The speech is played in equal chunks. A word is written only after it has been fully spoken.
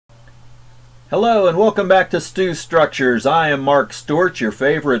Hello and welcome back to Stu Structures. I am Mark Storch, your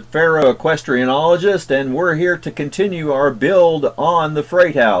favorite ferroequestrianologist, and we're here to continue our build on the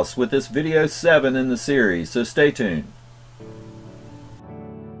Freight House with this video 7 in the series, so stay tuned.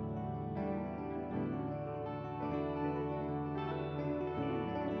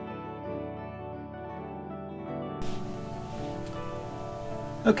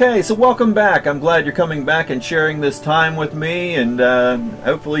 Okay, so welcome back. I'm glad you're coming back and sharing this time with me, and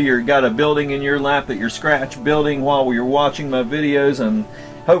hopefully you've got a building in your lap that you're scratch building while you're watching my videos, and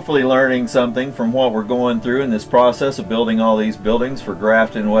hopefully learning something from what we're going through in this process of building all these buildings for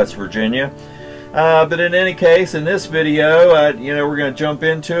Grafton, West Virginia. But in any case, in this video, we're going to jump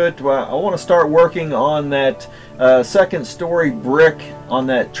into it. I want to start working on that second story brick on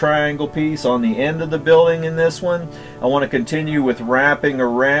that triangle piece on the end of the building in this one. I want to continue with wrapping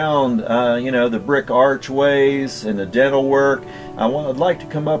around the brick archways and the dental work. I'd like to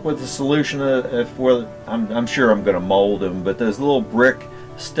come up with a solution I'm sure I'm going to mold them, but those little brick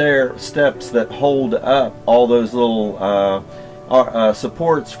steps that hold up all those little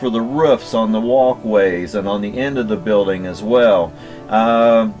supports for the roofs on the walkways and on the end of the building as well.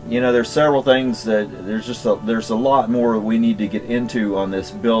 There's several things that there's a lot more we need to get into on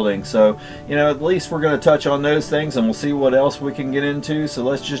this building, so at least we're going to touch on those things and we'll see what else we can get into. So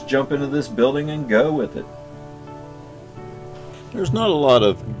let's just jump into this building and go with it. There's not a lot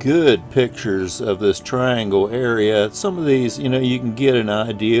of good pictures of this triangle area. Some of these, you can get an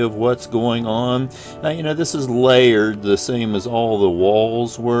idea of what's going on. This is layered the same as all the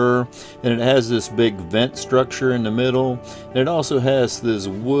walls were, and it has this big vent structure in the middle. And it also has this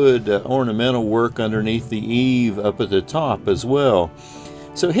wood ornamental work underneath the eave up at the top as well.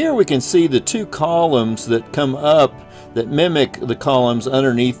 So here we can see the two columns that come up that mimic the columns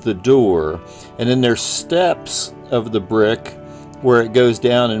underneath the door, and then there's steps of the brick where it goes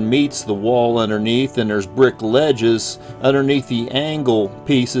down and meets the wall underneath, and there's brick ledges underneath the angle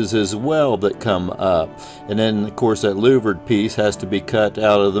pieces as well that come up. And then of course that louvered piece has to be cut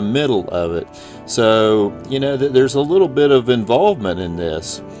out of the middle of it. So there's a little bit of involvement in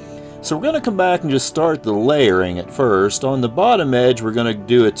this. So we're going to come back and just start the layering at first. On the bottom edge we're going to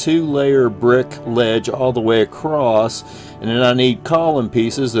do a 2-layer brick ledge all the way across, and then I need column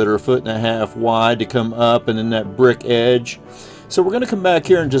pieces that are 1.5 feet wide to come up and then that brick edge. So we're going to come back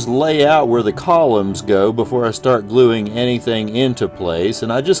here and just lay out where the columns go before I start gluing anything into place.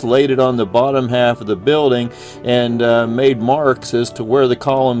 And I just laid it on the bottom half of the building and made marks as to where the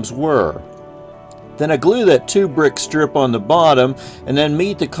columns were. Then I glue that 2-brick strip on the bottom and then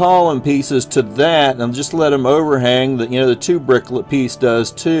meet the column pieces to that, and just let them overhang. The 2-brick piece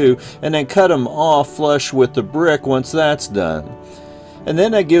does too, and then cut them off flush with the brick once that's done. And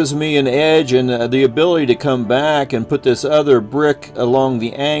then that gives me an edge and the ability to come back and put this other brick along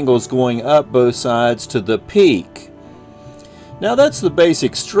the angles going up both sides to the peak. Now that's the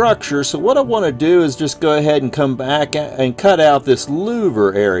basic structure, so what I want to do is just go ahead and come back and cut out this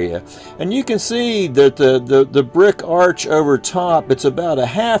louver area. And you can see that the brick arch over top, it's about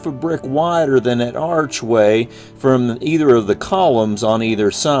 1/2 brick wider than that archway from either of the columns on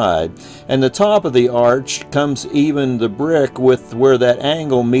either side. And the top of the arch comes even the brick with where that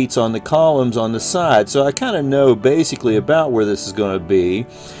angle meets on the columns on the side. So I kind of know basically about where this is going to be.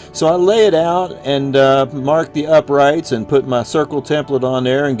 So I lay it out and mark the uprights and put my circle template on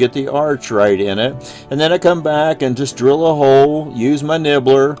there and get the arch right in it. And then I come back and just drill a hole, use my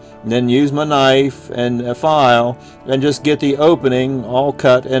nibbler, and then use my knife and a file, and just get the opening all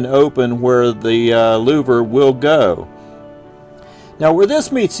cut and open where the louver will go. Now where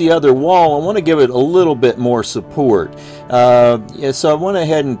this meets the other wall, I want to give it a little bit more support. So I went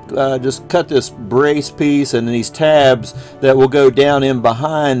ahead and just cut this brace piece and these tabs that will go down in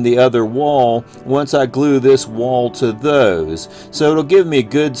behind the other wall once I glue this wall to those. So it'll give me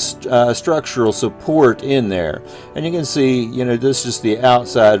good structural support in there. And you can see, this is just the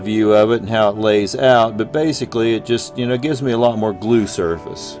outside view of it and how it lays out, but basically it just, gives me a lot more glue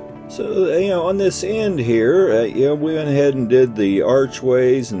surface. So, on this end here, we went ahead and did the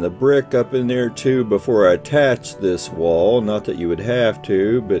archways and the brick up in there too before I attached this wall. Not that you would have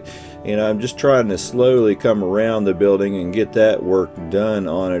to, but, I'm just trying to slowly come around the building and get that work done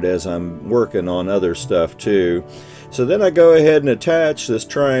on it as I'm working on other stuff too. So then I go ahead and attach this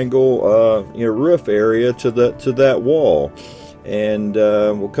triangle, roof area to that wall. And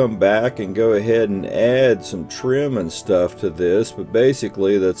we'll come back and go ahead and add some trim and stuff to this, but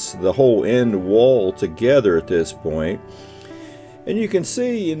basically that's the whole end wall together at this point. And you can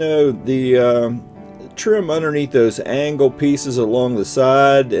see, trim underneath those angle pieces along the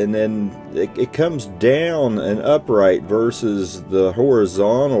side, and then it comes down and upright versus the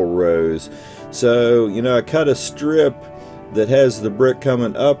horizontal rows. So, you know, I cut a strip that has the brick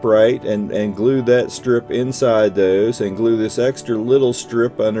coming upright and glue that strip inside those, and glue this extra little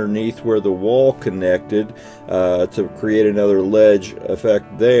strip underneath where the wall connected to create another ledge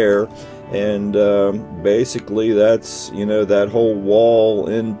effect there. And basically that's, you know, that whole wall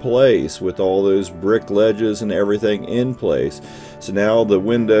in place with all those brick ledges and everything in place. So now the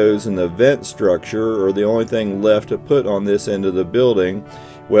windows and the vent structure are the only thing left to put on this end of the building.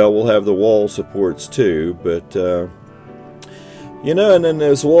 Well, we'll have the wall supports too, but you know, and then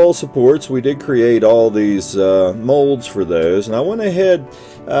those wall supports, we did create all these molds for those, and I went ahead,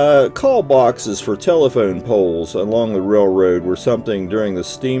 call boxes for telephone poles along the railroad were something during the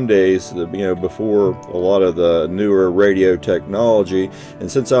steam days, you know, before a lot of the newer radio technology, and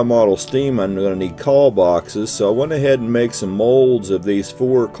since I model steam, I'm going to need call boxes, so I went ahead and make some molds of these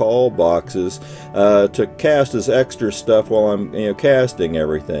 4 call boxes to cast as extra stuff while I'm, you know, casting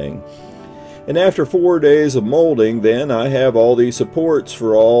everything. And after 4 days of molding, then I have all these supports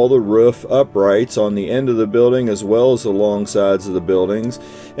for all the roof uprights on the end of the building as well as the long sides of the buildings.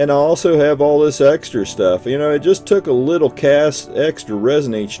 And I also have all this extra stuff. You know, it just took a little cast extra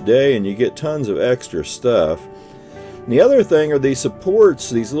resin each day and you get tons of extra stuff. And the other thing are these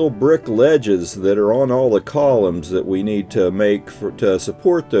supports, these little brick ledges that are on all the columns that we need to make to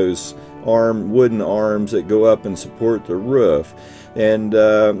support those wooden arms that go up and support the roof. And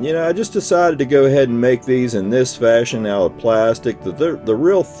you know, I just decided to go ahead and make these in this fashion out of plastic. The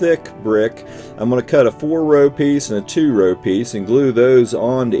real thick brick, I'm going to cut a 4-row piece and a 2-row piece and glue those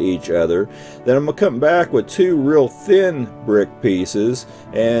onto each other. Then I'm going to come back with 2 real thin brick pieces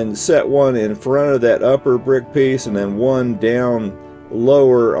and set one in front of that upper brick piece and then one down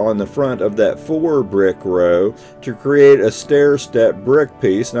lower on the front of that 4 brick row to create a stair-step brick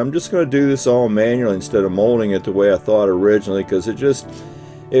piece. And I'm just going to do this all manually instead of molding it the way I thought originally, because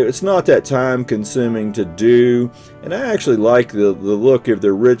it's not that time consuming to do, and I actually like the look of the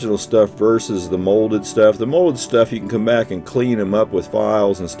original stuff versus the molded stuff. The molded stuff you can come back and clean them up with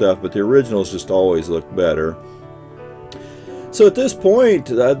files and stuff, but the originals just always look better. So at this point,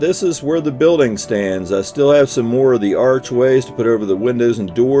 this is where the building stands. I still have some more of the archways to put over the windows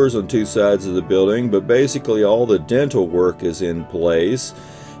and doors on 2 sides of the building, but basically all the dental work is in place.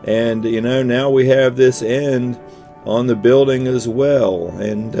 And you know, now we have this end on the building as well.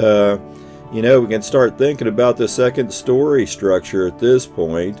 And you know, we can start thinking about the 2nd story structure at this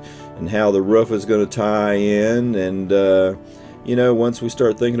point and how the roof is going to tie in. And you know, once we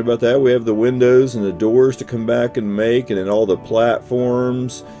start thinking about that, we have the windows and the doors to come back and make, and then all the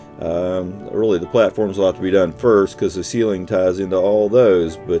platforms. Really, the platforms will have to be done first because the ceiling ties into all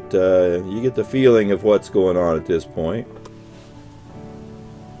those, but you get the feeling of what's going on at this point.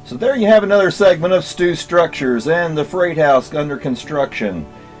 So there you have another segment of Stu Structures and the freight house under construction.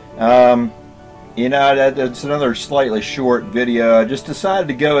 You know, it's another slightly short video. I just decided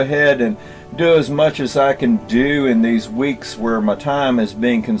to go ahead and do as much as I can do in these weeks where my time is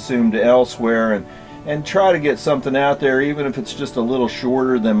being consumed elsewhere, and try to get something out there, even if it's just a little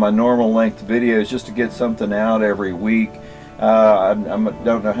shorter than my normal length videos, just to get something out every week. I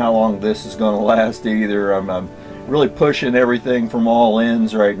don't know how long this is going to last either. I'm really pushing everything from all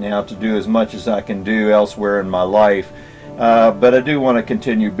ends right now to do as much as I can do elsewhere in my life. But I do want to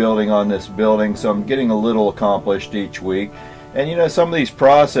continue building on this building, so I'm getting a little accomplished each week. And you know, some of these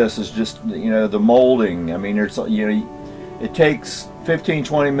processes, just, you know, the molding, I mean, there's, you know, it takes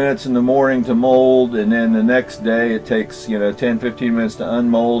 15-20 minutes in the morning to mold, and then the next day it takes, you know, 10-15 minutes to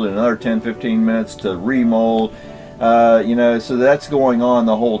unmold and another 10-15 minutes to remold. You know, so that's going on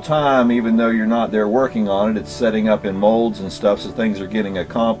the whole time, even though you're not there working on it. It's setting up in molds and stuff, so things are getting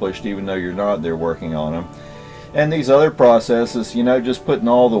accomplished even though you're not there working on them. And these other processes, you know, just putting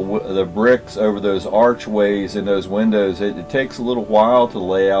all the bricks over those archways and those windows, it takes a little while to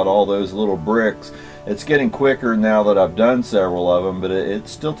lay out all those little bricks. It's getting quicker now that I've done several of them, but it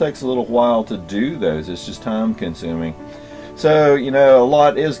still takes a little while to do those. It's just time consuming. So, you know, a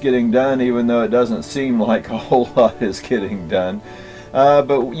lot is getting done, even though it doesn't seem like a whole lot is getting done.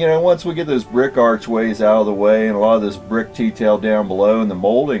 But, you know, once we get those brick archways out of the way and a lot of this brick detail down below, and the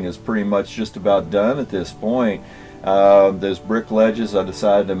molding is pretty much just about done at this point. Those brick ledges I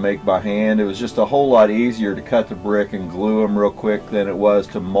decided to make by hand. It was just a whole lot easier to cut the brick and glue them real quick than it was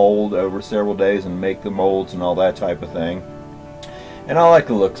to mold over several days and make the molds and all that type of thing. And I like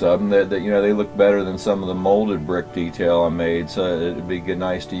the looks of them. That you know, they look better than some of the molded brick detail I made, so it'd be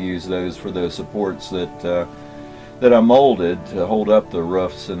nice to use those for those supports that that I molded to hold up the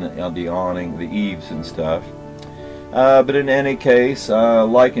roofs and the awning, the eaves and stuff. But in any case,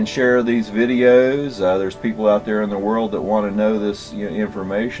 like and share these videos. There's people out there in the world that want to know this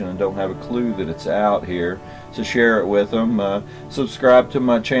information and don't have a clue that it's out here. So share it with them. Subscribe to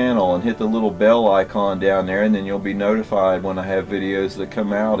my channel and hit the little bell icon down there, and then you'll be notified when I have videos that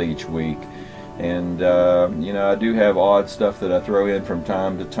come out each week. And you know, I do have odd stuff that I throw in from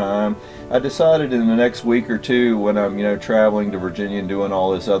time to time. I decided in the next week or two, when I'm traveling to Virginia and doing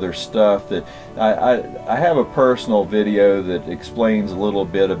all this other stuff, that I have a personal video that explains a little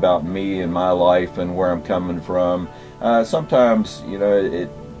bit about me and my life and where I'm coming from. Sometimes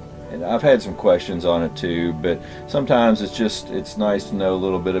and I've had some questions on it too, but sometimes it's nice to know a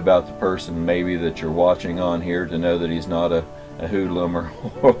little bit about the person maybe that you're watching on here, to know that he's not a hoodlum or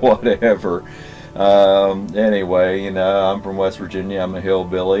whatever. Anyway, I'm from West Virginia. I'm a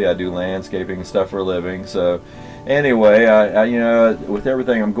hillbilly. I do landscaping and stuff for a living. So anyway, I with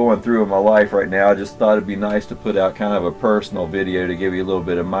everything I'm going through in my life right now, I just thought it'd be nice to put out kind of a personal video to give you a little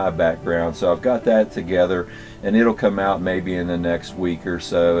bit of my background. So I've got that together, and it'll come out maybe in the next week or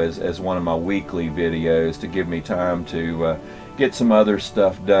so as one of my weekly videos, to give me time to get some other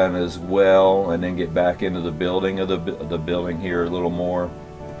stuff done as well, and then get back into the building of the building here a little more.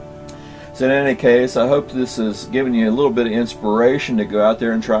 So in any case, I hope this has given you a little bit of inspiration to go out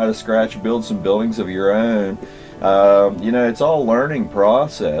there and try to scratch build some buildings of your own. It's all learning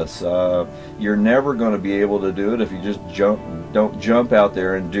process. You're never going to be able to do it if you just don't jump out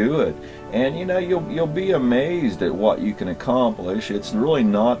there and do it. And you'll be amazed at what you can accomplish. It's really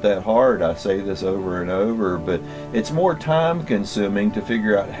not that hard. I say this over and over, but it's more time consuming to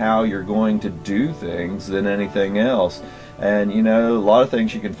figure out how you're going to do things than anything else. And a lot of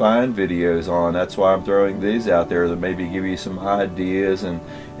things you can find videos on. That's why I'm throwing these out there, that maybe give you some ideas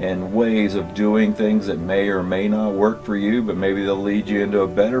and ways of doing things that may or may not work for you, but maybe they'll lead you into a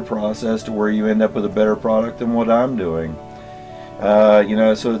better process to where you end up with a better product than what I'm doing.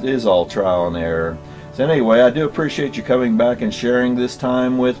 So it is all trial and error. So anyway, I do appreciate you coming back and sharing this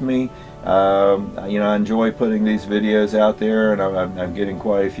time with me. I enjoy putting these videos out there, and I'm getting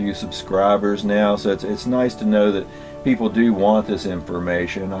quite a few subscribers now, so it's nice to know that people do want this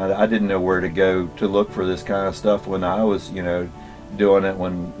information. I didn't know where to go to look for this kind of stuff when I was doing it,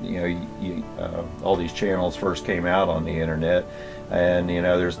 when all these channels first came out on the internet. And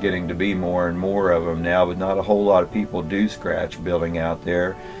there's getting to be more and more of them now, but not a whole lot of people do scratch building out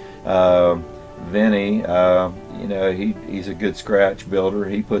there. Vinny, he's a good scratch builder.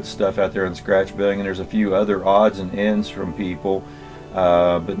 He puts stuff out there in scratch building, and there's a few other odds and ends from people,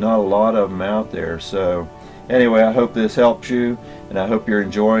 but not a lot of them out there. So anyway, I hope this helps you, and I hope you're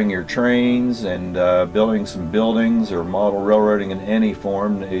enjoying your trains and building some buildings or model railroading in any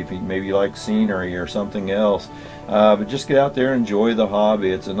form. If you maybe like scenery or something else, but just get out there and enjoy the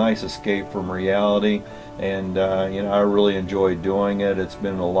hobby. It's a nice escape from reality, and I really enjoy doing it. It's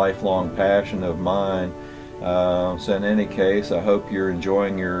been a lifelong passion of mine. So in any case, I hope you're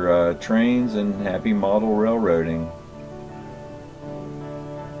enjoying your trains, and happy model railroading.